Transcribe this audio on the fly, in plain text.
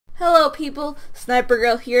Hello people, Sniper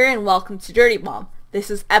Girl here and welcome to Dirty Bomb.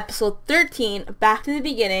 This is episode 13, back to the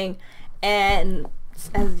beginning, and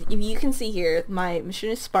as you can see here, my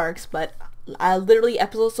mission is Sparks, but literally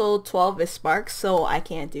episode 12 is Sparks, so I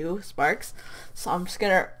can't do Sparks. So I'm just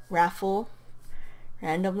gonna raffle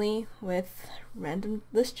randomly with random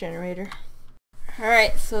list generator.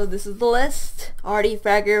 Alright, so this is the list. Artie,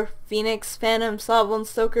 Fragger, Phoenix, Phantom, Sovereign,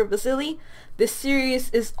 Stoker, Vasily. This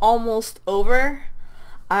series is almost over.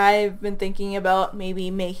 I've been thinking about maybe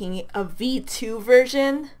making a V2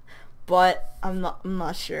 version, but I'm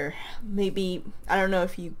not sure. Maybe, I don't know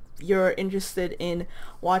if you're interested in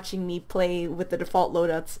watching me play with the default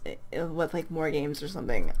loadouts with like more games or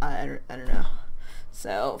something. I don't know.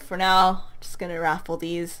 So for now, just gonna raffle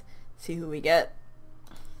these, see who we get.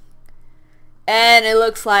 And it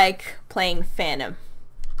looks like playing Phantom.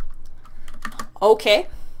 Okay.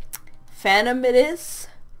 Phantom it is.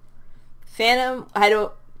 Phantom, I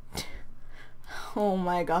don't... Oh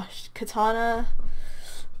my gosh. Katana,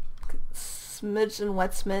 Smidge and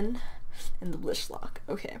Wetzman, and the Blishlock.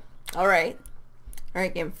 Okay. Alright.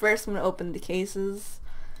 Alright, game. First I'm gonna open the cases,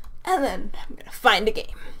 and then I'm gonna find a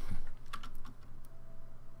game.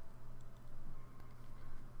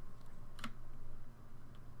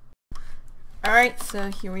 Alright, so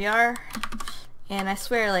here we are, and I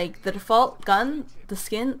swear, like, the default gun, the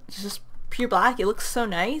skin, is just pure black. It looks so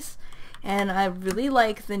nice, and I really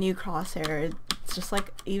like the new crosshair. It's just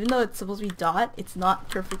like, even though it's supposed to be dot, it's not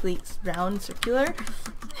perfectly round, circular.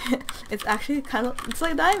 It's actually kind of, it's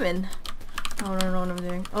like a diamond. I don't know what I'm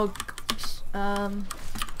doing. Oh, gosh.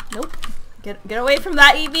 Nope. Get away from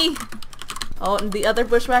that, Evie! Oh, and the other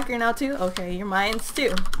bushwhacker now too? Okay, you're mine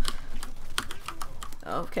too.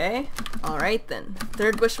 Okay, alright then.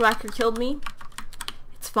 Third bushwhacker killed me.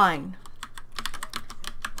 It's fine.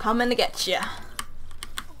 Coming to get ya.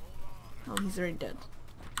 Oh, he's already dead.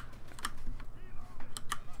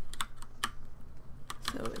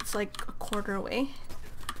 So it's like a quarter away,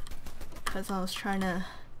 because I was trying to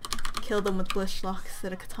kill them with Blishlock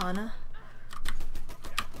instead of Katana.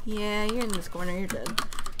 Yeah, you're in this corner, you're dead.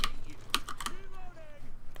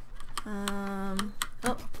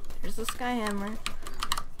 Oh, there's the Skyhammer.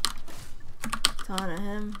 Katana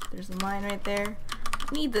him. There's a mine right there.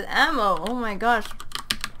 I need the ammo. Oh my gosh.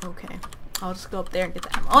 Okay. I'll just go up there and get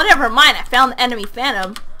the ammo. Oh, never mind. I found the enemy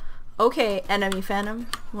Phantom. Okay, enemy Phantom.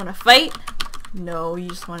 You wanna fight? No, you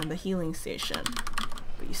just wanted the healing station.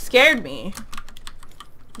 But you scared me.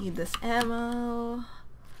 Need this ammo.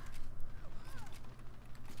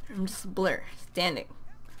 I'm just a blur. Standing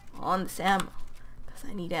on this ammo. Because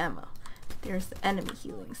I need ammo. There's the enemy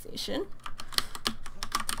healing station.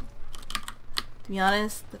 To be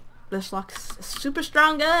honest, the Blishlock's a super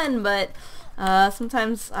strong gun, but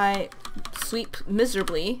sometimes I sweep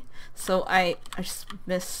miserably, so I just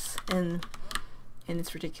miss, and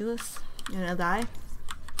it's ridiculous. And I die.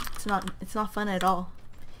 It's not fun at all.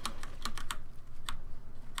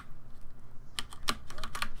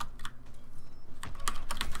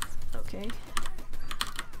 Okay.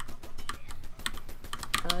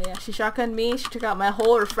 Yeah, she shotgunned me. She took out my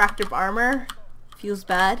whole refractive armor. Feels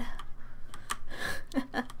bad.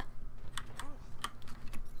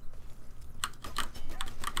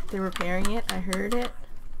 They're repairing it. I heard it.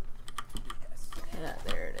 Yeah,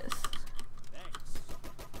 there it is.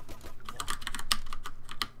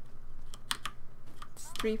 It's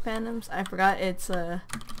 3 Phantoms. I forgot it's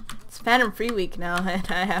Phantom free week now, and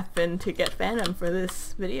I happen to get Phantom for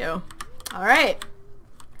this video. All right.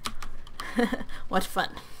 What fun.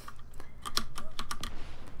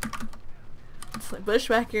 It's like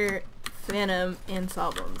Bushwhacker, Phantom, and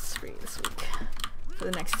Sovereign's free this week for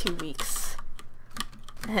the next 2 weeks.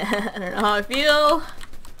 I don't know how I feel,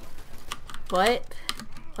 but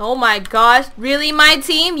oh my gosh, really, my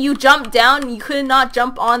team? You jumped down? You could not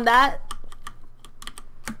jump on that?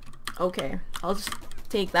 Okay, I'll just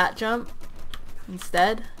take that jump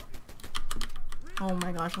instead. Oh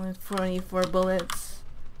my gosh, only 24 bullets.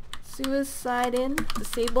 Suicide in.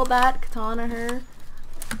 Disable that. Katana her.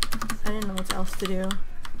 I didn't know what else to do.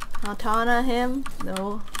 Katana him.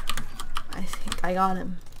 No. I think I got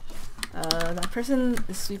him. That person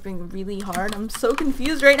is sweeping really hard. I'm so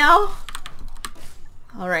confused right now.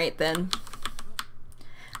 Alright then.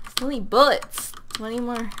 Still need bullets. 20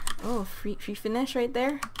 more. Oh, free finish right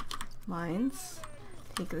there. Mines.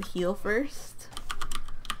 Take the heal first.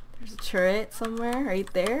 There's a turret somewhere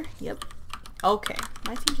right there. Yep. Okay.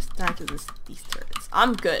 My team just died to these turrets.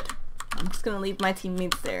 I'm good. I'm just gonna leave my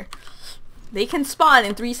teammates there. They can spawn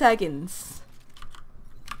in 3 seconds.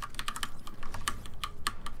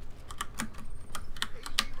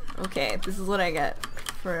 Okay, this is what I get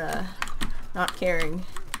for not caring.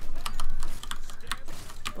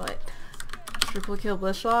 What? Triple kill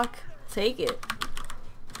Bushlock? Take it.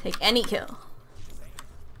 Take any kill.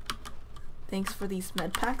 Thanks for these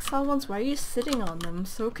med packs, Salvons. Why are you sitting on them? I'm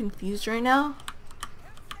so confused right now.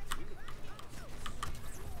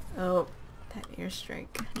 Oh, that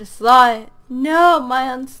airstrike. Just saw it. No,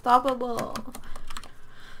 my unstoppable.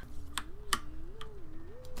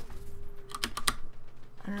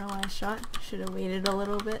 I don't know why I shot. Should have waited a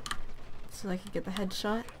little bit so I could get the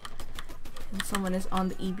headshot. And someone is on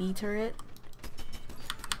the EB turret.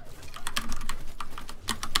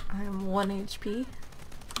 I'm 1 HP.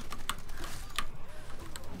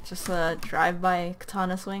 Just a drive-by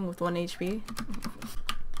katana swing with 1 HP.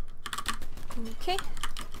 Okay.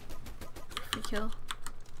 Free kill.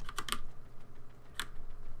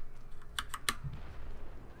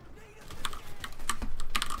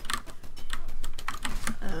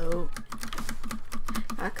 Oh.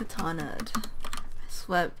 Got katana'd. I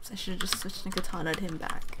swept. I should have just switched and katana'd him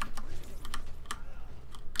back.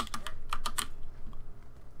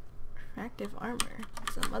 Refractive armor.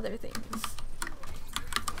 Some other things.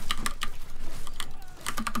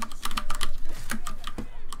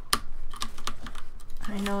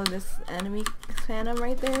 I know this enemy phantom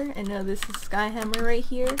right there. I know this is Skyhammer right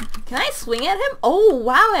here. Can I swing at him? Oh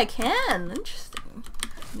wow, I can! Interesting.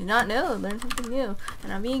 Did not know. Learned something new.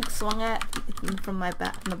 And I'm being swung at from my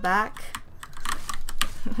back, from the back.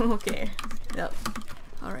 Okay. Yep.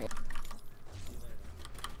 Alright.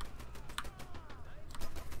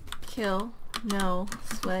 Kill. No.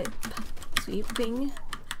 Swipe. Sweeping.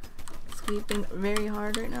 Sweeping very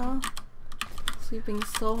hard right now. Sweeping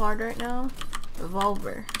so hard right now.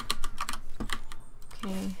 Revolver.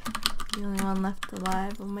 Okay. The only one left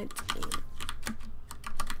alive on my team.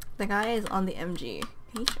 The guy is on the MG.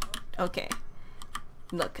 Can he shoot? Okay.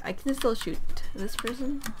 Look, I can still shoot this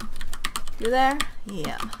person. You there?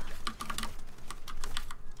 Yeah.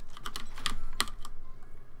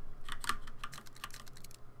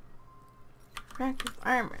 Refractive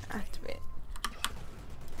armor activate.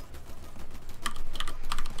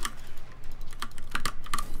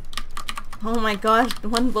 Oh my gosh,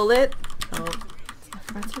 1 bullet? Oh, I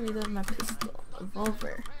forgot to reload my pistol.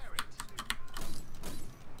 Revolver.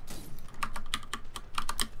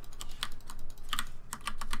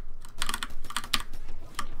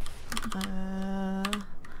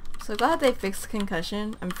 So glad they fixed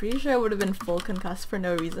concussion. I'm pretty sure I would have been full concussed for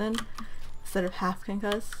no reason instead of half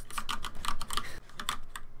concussed.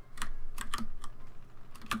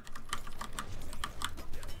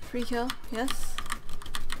 Free kill, yes.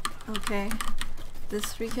 Okay.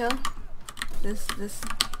 This free kill. This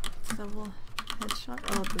double headshot.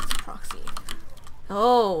 Oh, this proxy.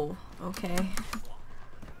 Oh, okay.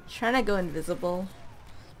 Trying to go invisible.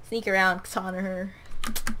 Sneak around, katana her.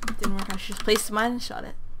 Didn't work out. She just placed mine and shot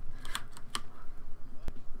it.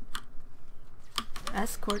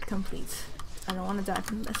 Escort complete. I don't want to die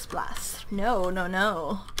from this blast. No, no,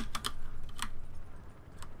 no.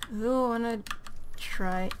 Ooh, I want to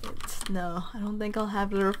try it. No, I don't think I'll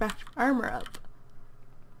have the refractive armor up.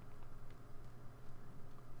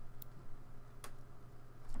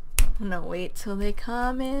 I'm gonna wait till they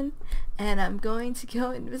come in, and I'm going to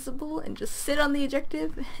go invisible and just sit on the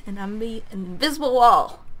objective, and I'm the invisible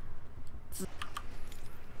wall.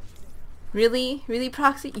 Really? Really,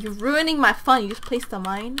 Proxy? You're ruining my fun. You just placed a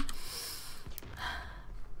mine.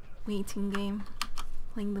 Waiting game.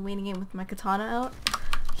 Playing the waiting game with my katana out.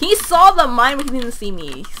 He saw the mine, but he didn't see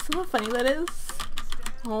me. See how funny that is?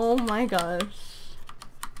 Oh my gosh.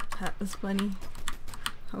 That was funny.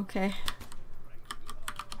 Okay.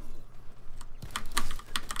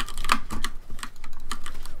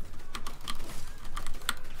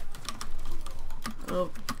 Oh,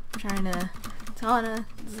 trying to katana.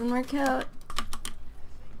 Doesn't work out.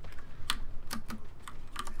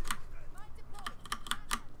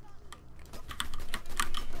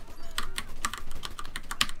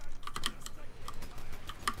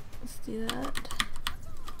 Let's do that.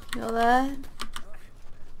 Kill that.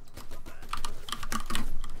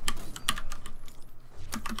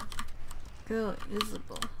 Go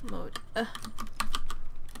invisible mode.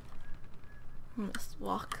 Must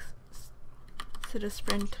walk to the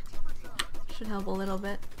sprint. Should help a little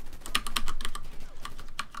bit.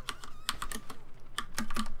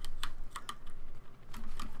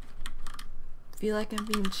 Feel like I'm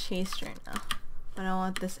being chased right now, but I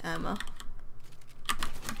want this ammo.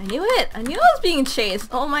 I knew it! I knew I was being chased!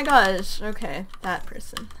 Oh my gosh! Okay, that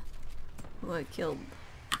person who I killed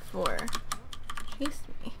before chased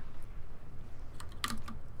me.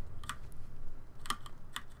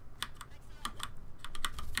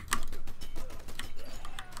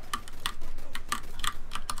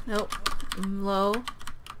 Nope. I'm low.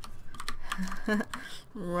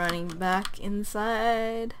 Running back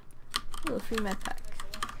inside. Ooh, free med pack.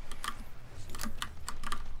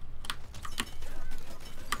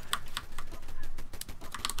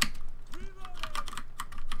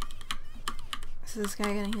 Is this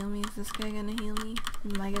guy gonna heal me? Is this guy gonna heal me?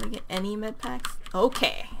 Am I gonna get any med packs?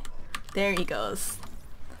 Okay. There he goes.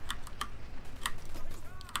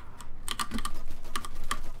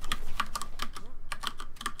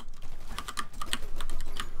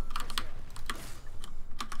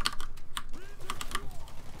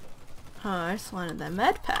 Oh, I just wanted that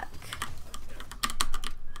med pack.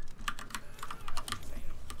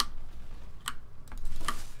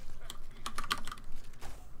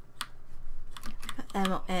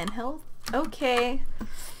 Ammo and health. Okay.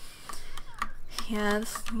 Yeah,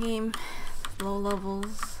 this game is low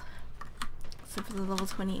levels. Except for the level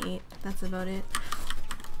 28. That's about it.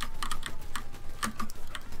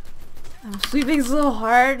 I'm sleeping so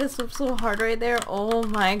hard. It's so hard right there. Oh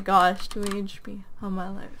my gosh. 2 HP on my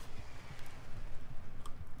life.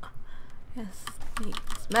 Yes.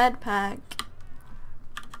 Thanks. Med pack.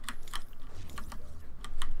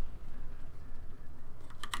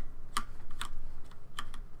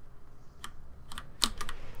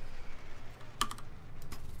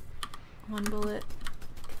 One bullet,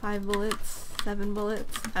 5 bullets, 7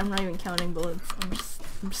 bullets. I'm not even counting bullets. I'm just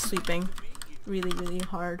sleeping really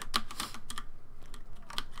hard.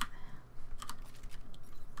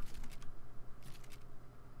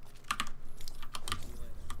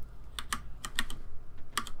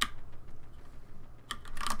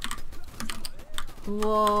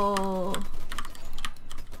 Whoa.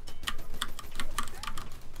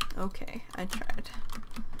 Okay, I tried.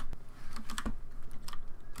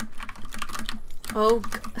 Oh,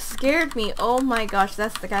 scared me. Oh my gosh,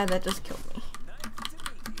 that's the guy that just killed me.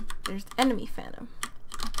 There's the enemy phantom.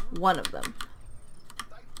 One of them.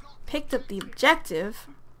 Picked up the objective.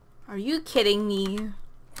 Are you kidding me?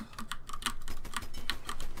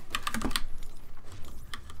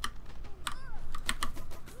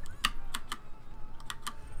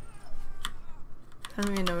 I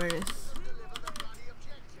don't even know where it is.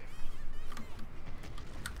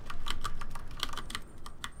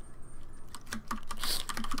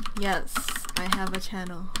 Yes, I have a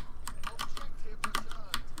channel.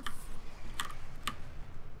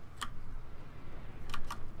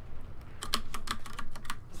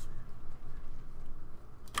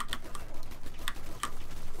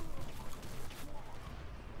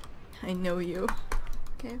 I know you.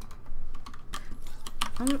 Okay.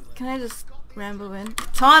 Can I just rambo in?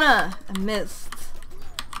 Tana! I missed.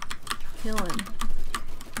 Kill him.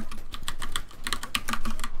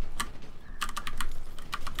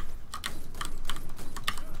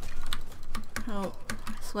 Oh,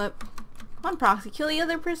 slip. Come on, Proxy, kill the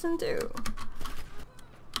other person too.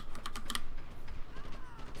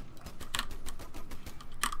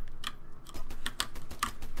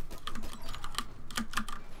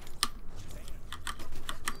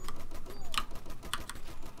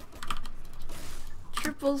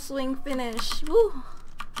 Triple swing finish. Woo!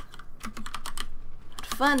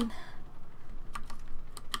 Fun.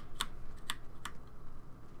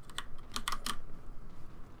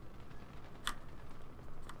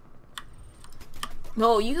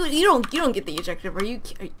 No, you don't get the objective. Are you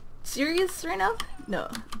serious right now? No,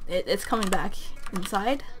 it's coming back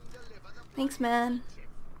inside. Thanks, man.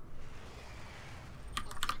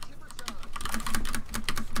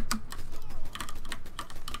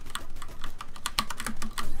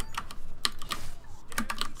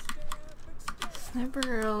 Sniper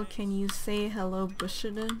girl, can you say hello,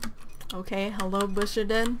 Bushiden? Okay, hello,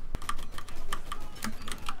 Bushiden.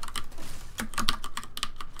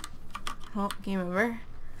 Well, game over.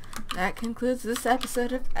 That concludes this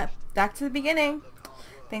episode of Back to the Beginning.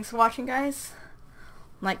 Thanks for watching, guys.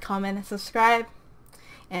 Like, comment, and subscribe.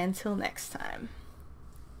 And until next time.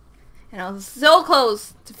 And I was so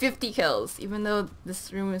close to 50 kills, even though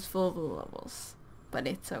this room is full of low levels. But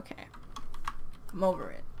it's okay. I'm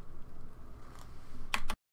over it.